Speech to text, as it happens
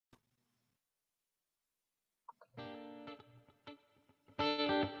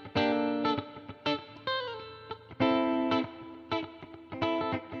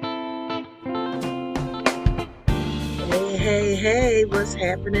Hey, what's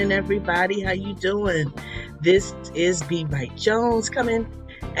happening, everybody? How you doing? This is B. Wright Jones coming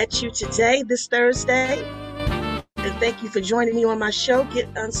at you today, this Thursday. And thank you for joining me on my show, Get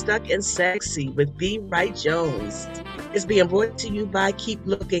Unstuck and Sexy with B. Wright Jones. It's being brought to you by Keep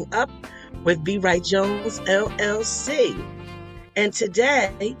Looking Up with B. Wright Jones, LLC. And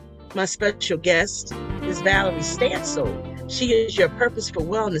today, my special guest is Valerie Stancill. She is your Purposeful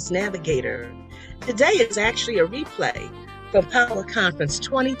Wellness Navigator. Today is actually a replay from Power Conference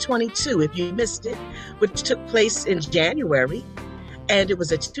 2022, if you missed it, which took place in January. And it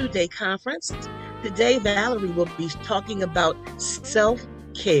was a 2-day conference. Today, Valerie will be talking about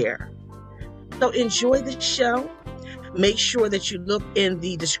self-care. So enjoy the show. Make sure that you look in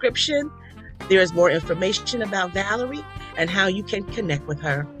the description. There is more information about Valerie and how you can connect with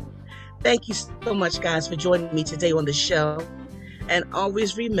her. Thank you so much, guys, for joining me today on the show. And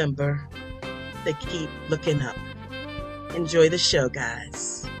always remember to keep looking up. Enjoy the show,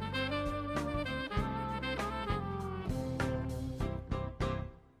 guys.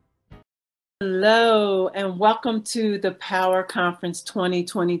 Hello, and welcome to the Power Conference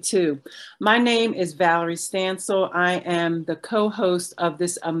 2022. My name is Valerie Stancill. I am the co-host of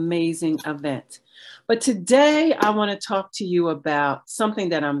this amazing event. But today I want to talk to you about something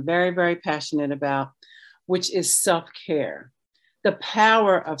that I'm very, very passionate about, which is self-care. The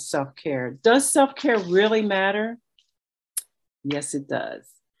power of self-care. Does self-care really matter? Yes, it does.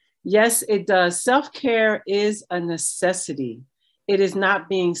 Yes, it does. Self-care is a necessity. It is not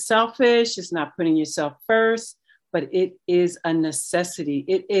being selfish. It's not putting yourself first, but it is a necessity.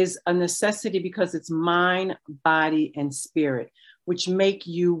 It is a necessity because it's mind, body, and spirit, which make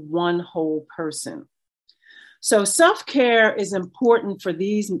you one whole person. So self-care is important for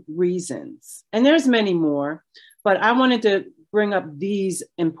these reasons. And there's many more, but I wanted to bring up these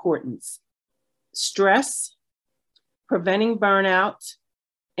importance: stress, preventing burnout,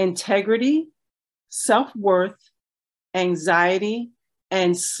 integrity, self-worth, anxiety,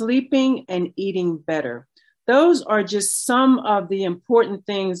 and sleeping and eating better. Those are just some of the important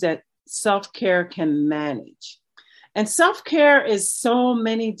things that self-care can manage. And self-care is so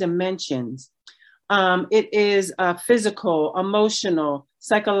many dimensions. It is physical, emotional,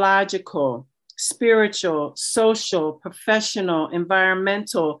 psychological, spiritual, social, professional,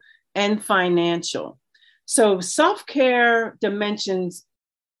 environmental, and financial. So self-care dimensions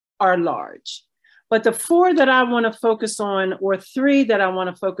are large. But the four that I want to focus on, or three that I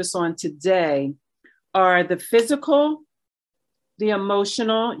want to focus on today, are the physical, the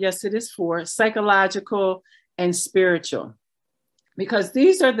emotional, yes, it is four, psychological, and spiritual. Because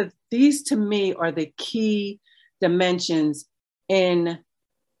these to me are the key dimensions in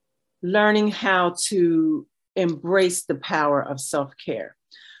learning how to embrace the power of self-care.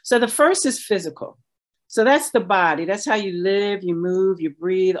 So the first is physical. So that's the body. That's how you live, you move, you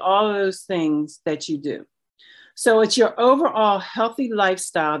breathe, all of those things that you do. So it's your overall healthy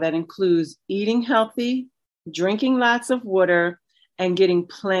lifestyle that includes eating healthy, drinking lots of water, and getting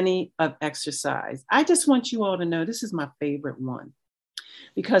plenty of exercise. I just want you all to know this is my favorite one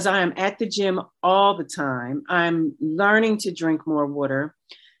because I am at the gym all the time. I'm learning to drink more water,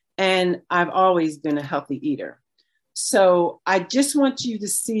 and I've always been a healthy eater. So I just want you to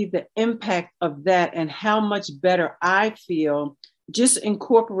see the impact of that and how much better I feel just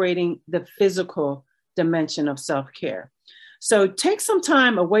incorporating the physical dimension of self-care. So take some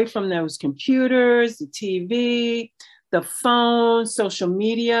time away from those computers, the TV, the phone, social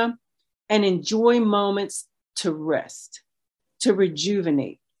media, and enjoy moments to rest, to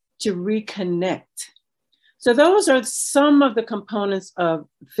rejuvenate, to reconnect. So those are some of the components of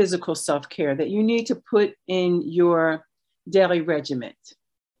physical self-care that you need to put in your daily regimen.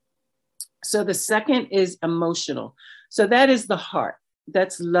 So the second is emotional. So that is the heart.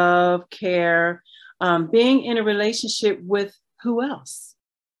 That's love, care, being in a relationship with who else?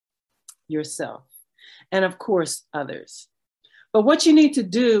 Yourself. And of course, others. But what you need to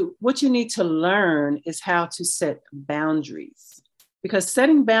do, what you need to learn is how to set boundaries. Because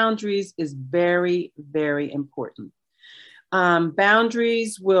setting boundaries is very, very important.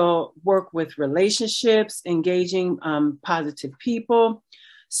 Boundaries will work with relationships, engaging positive people,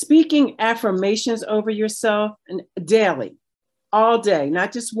 speaking affirmations over yourself and daily, all day,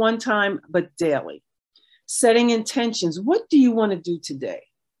 not just one time, but daily. Setting intentions. What do you want to do today?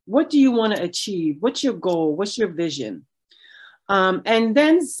 What do you want to achieve? What's your goal? What's your vision? And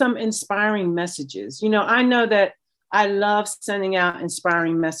then some inspiring messages. You know, I know that I love sending out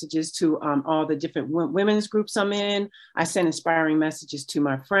inspiring messages to all the different women's groups I'm in. I send inspiring messages to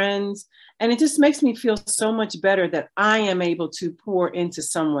my friends. And it just makes me feel so much better that I am able to pour into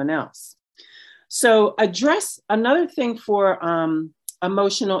someone else. So another thing for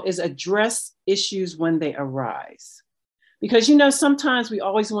emotional is address issues when they arise. Because, sometimes we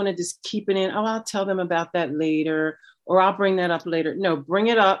always want to just keep it in. Oh, I'll tell them about that later, or I'll bring that up later. No, bring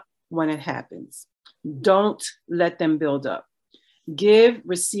it up when it happens. Don't let them build up.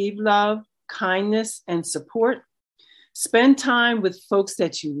 Receive love, kindness, and support. Spend time with folks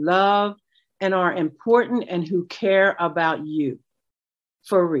that you love and are important and who care about you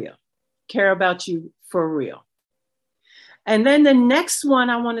for real. Care about you for real. And then the next one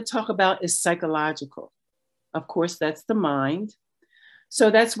I want to talk about is psychological. Of course, that's the mind. So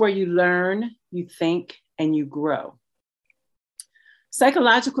that's where you learn, you think, and you grow.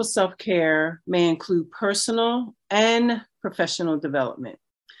 Psychological self-care may include personal and professional development.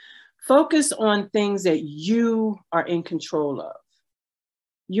 Focus on things that you are in control of,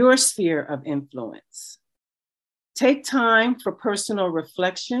 your sphere of influence. Take time for personal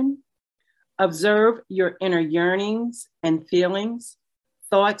reflection. Observe your inner yearnings and feelings,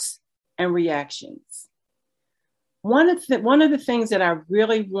 thoughts, and reactions. One of the things that I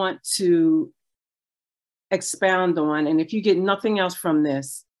really want to expound on, and if you get nothing else from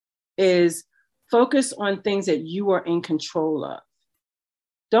this, is focus on things that you are in control of.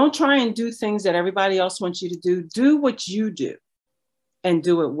 Don't try and do things that everybody else wants you to do. Do what you do and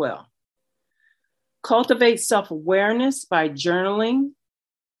do it well. Cultivate self-awareness by journaling,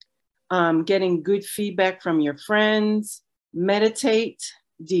 getting good feedback from your friends, meditate,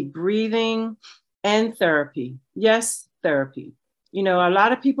 deep breathing, and therapy. Yes, therapy. A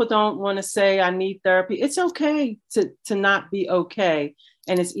lot of people don't want to say, I need therapy. It's okay to not be okay.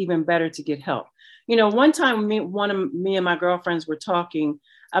 And it's even better to get help. One time me and my girlfriends were talking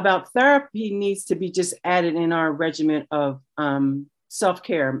about therapy needs to be just added in our regimen of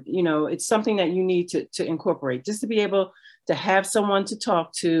self-care. It's something that you need to incorporate just to be able to have someone to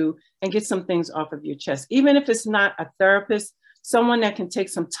talk to and get some things off of your chest. Even if it's not a therapist, someone that can take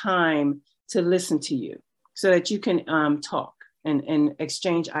some time to listen to you so that you can talk and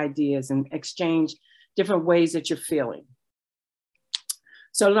exchange ideas and exchange different ways that you're feeling.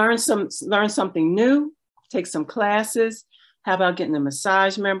 So learn something new, take some classes. How about getting a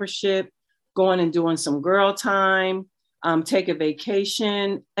massage membership, going and doing some girl time, take a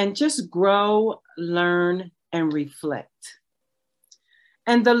vacation, and just grow, learn, and reflect.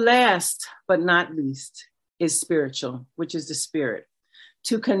 And the last but not least is spiritual, which is the spirit.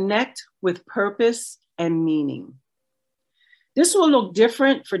 To connect with purpose and meaning. This will look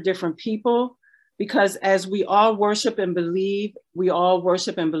different for different people because as we all worship and believe, we all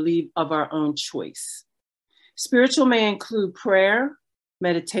worship and believe of our own choice. Spiritual may include prayer,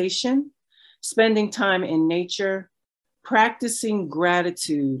 meditation, spending time in nature, practicing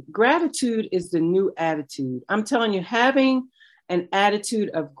gratitude. Gratitude is the new attitude. I'm telling you, having an attitude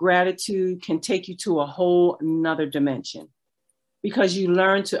of gratitude can take you to a whole nother dimension because you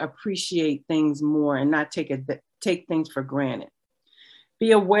learn to appreciate things more and not take things for granted.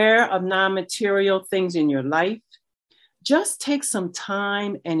 Be aware of non-material things in your life. Just take some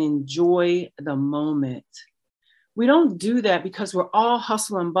time and enjoy the moment. We don't do that because we're all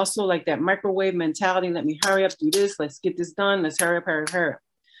hustle and bustle, like that microwave mentality. Let me hurry up, do this. Let's get this done. Let's hurry up, hurry up, hurry up.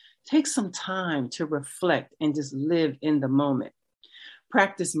 Take some time to reflect and just live in the moment.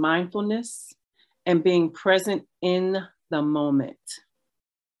 Practice mindfulness and being present in the moment.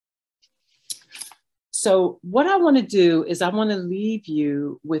 So what I want to do is I want to leave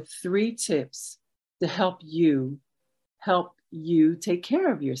you with 3 tips to help you take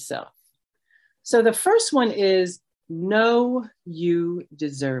care of yourself. So the first one is know you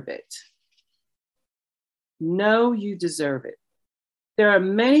deserve it. Know you deserve it. There are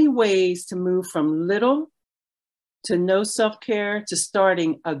many ways to move from little to no self-care to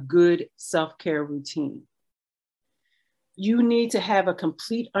starting a good self-care routine. You need to have a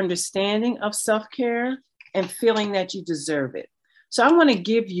complete understanding of self-care and feeling that you deserve it. So I want to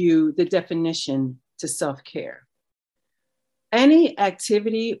give you the definition to self-care. Any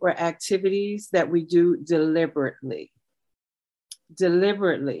activity or activities that we do deliberately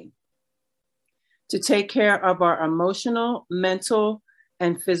to take care of our emotional, mental,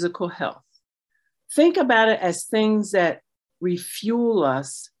 and physical health. Think about it as things that refuel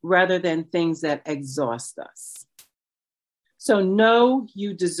us rather than things that exhaust us. So know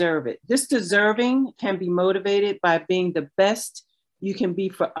you deserve it. This deserving can be motivated by being the best you can be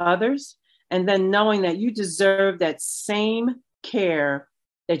for others, and then knowing that you deserve that same care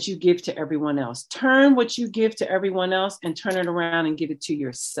that you give to everyone else. Turn what you give to everyone else and turn it around and give it to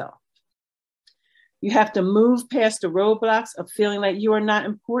yourself. You have to move past the roadblocks of feeling like you are not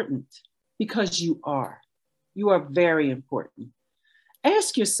important, because you are. You are very important.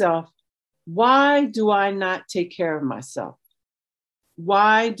 Ask yourself, Why do I not take care of myself?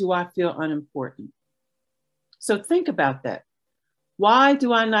 Why do I feel unimportant? So think about that. Why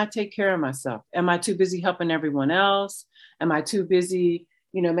do I not take care of myself? Am I too busy helping everyone else? Am I too busy,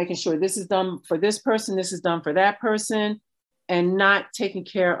 making sure this is done for this person, this is done for that person, and not taking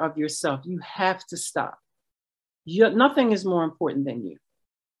care of yourself? You have to stop. Nothing is more important than you.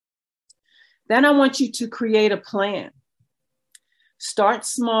 Then I want you to create a plan. Start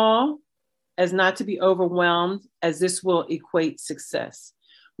small as not to be overwhelmed, as this will equate success.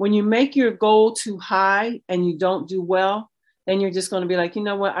 When you make your goal too high and you don't do well, then you're just going to be like, you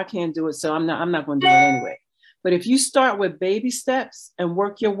know what, I can't do it, so I'm not going to do it anyway. But if you start with baby steps and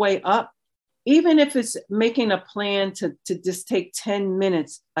work your way up, even if it's making a plan to just take 10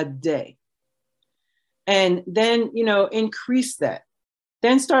 minutes a day, and then, increase that.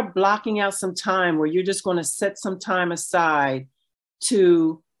 Then start blocking out some time where you're just going to set some time aside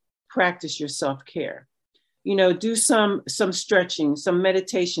to practice your self-care. Do some stretching, some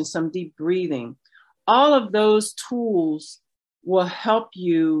meditation, some deep breathing. All of those tools will help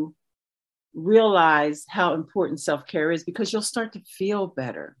you realize how important self-care is, because you'll start to feel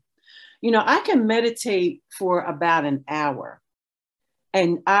better. I can meditate for about an hour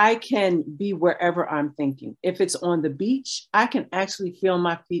and I can be wherever I'm thinking. If it's on the beach, I can actually feel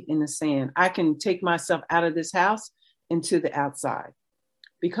my feet in the sand. I can take myself out of this house into the outside,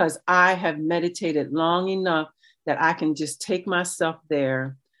 because I have meditated long enough that I can just take myself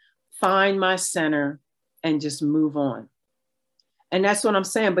there, find my center, and just move on. And that's what I'm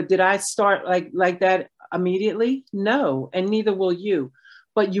saying. But did I start like that immediately? No, and neither will you.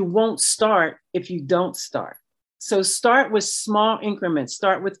 But you won't start if you don't start. So start with small increments.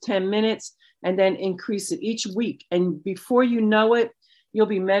 Start with 10 minutes and then increase it each week. And before you know it, you'll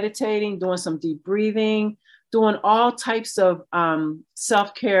be meditating, doing some deep breathing, doing all types of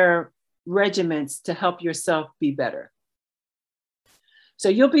self-care regimens to help yourself be better. So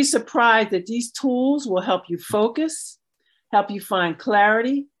you'll be surprised that these tools will help you focus, help you find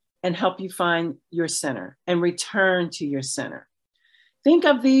clarity, and help you find your center and return to your center. Think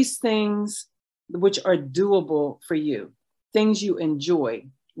of these things which are doable for you, things you enjoy.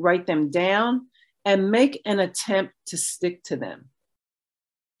 Write them down and make an attempt to stick to them.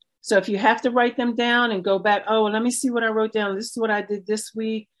 So if you have to write them down and go back, oh, let me see what I wrote down. This is what I did this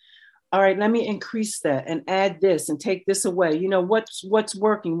week. All right, let me increase that and add this and take this away. What's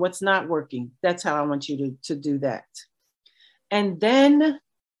working, what's not working. That's how I want you to do that. And then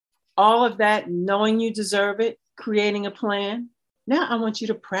all of that, knowing you deserve it, creating a plan. Now I want you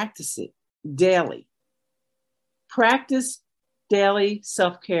to practice it daily. Practice daily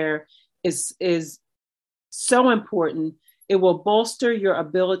self-care is so important. It will bolster your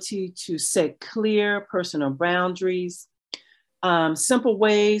ability to set clear personal boundaries. Simple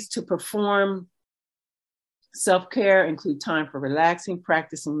ways to perform self-care include time for relaxing,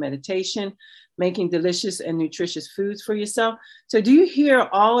 practicing meditation, making delicious and nutritious foods for yourself. So do you hear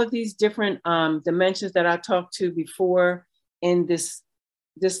all of these different dimensions that I talked to before in this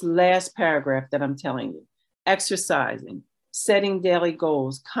last paragraph that I'm telling you? Exercising, setting daily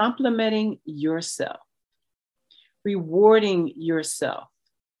goals, complimenting yourself, rewarding yourself,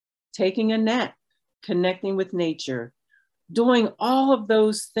 taking a nap, connecting with nature. Doing all of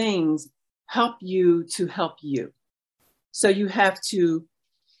those things help you to help you. So you have to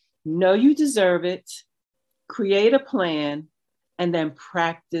know you deserve it, create a plan, and then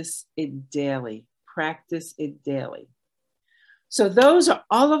practice it daily. Practice it daily. So those are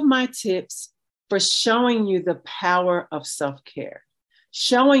all of my tips for showing you the power of self-care,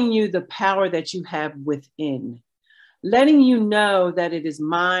 showing you the power that you have within, letting you know that it is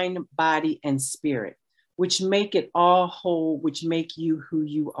mind, body, and spirit, which make it all whole, which make you who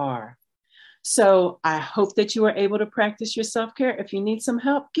you are. So I hope that you are able to practice your self-care. If you need some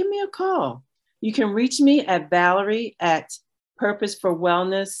help, give me a call. You can reach me at Valerie at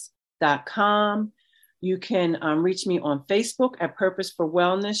purposeforwellness.com. You can reach me on Facebook at Purpose for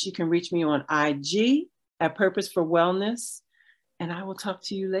Wellness. You can reach me on IG at Purpose for Wellness. And I will talk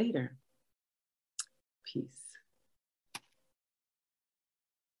to you later. Peace.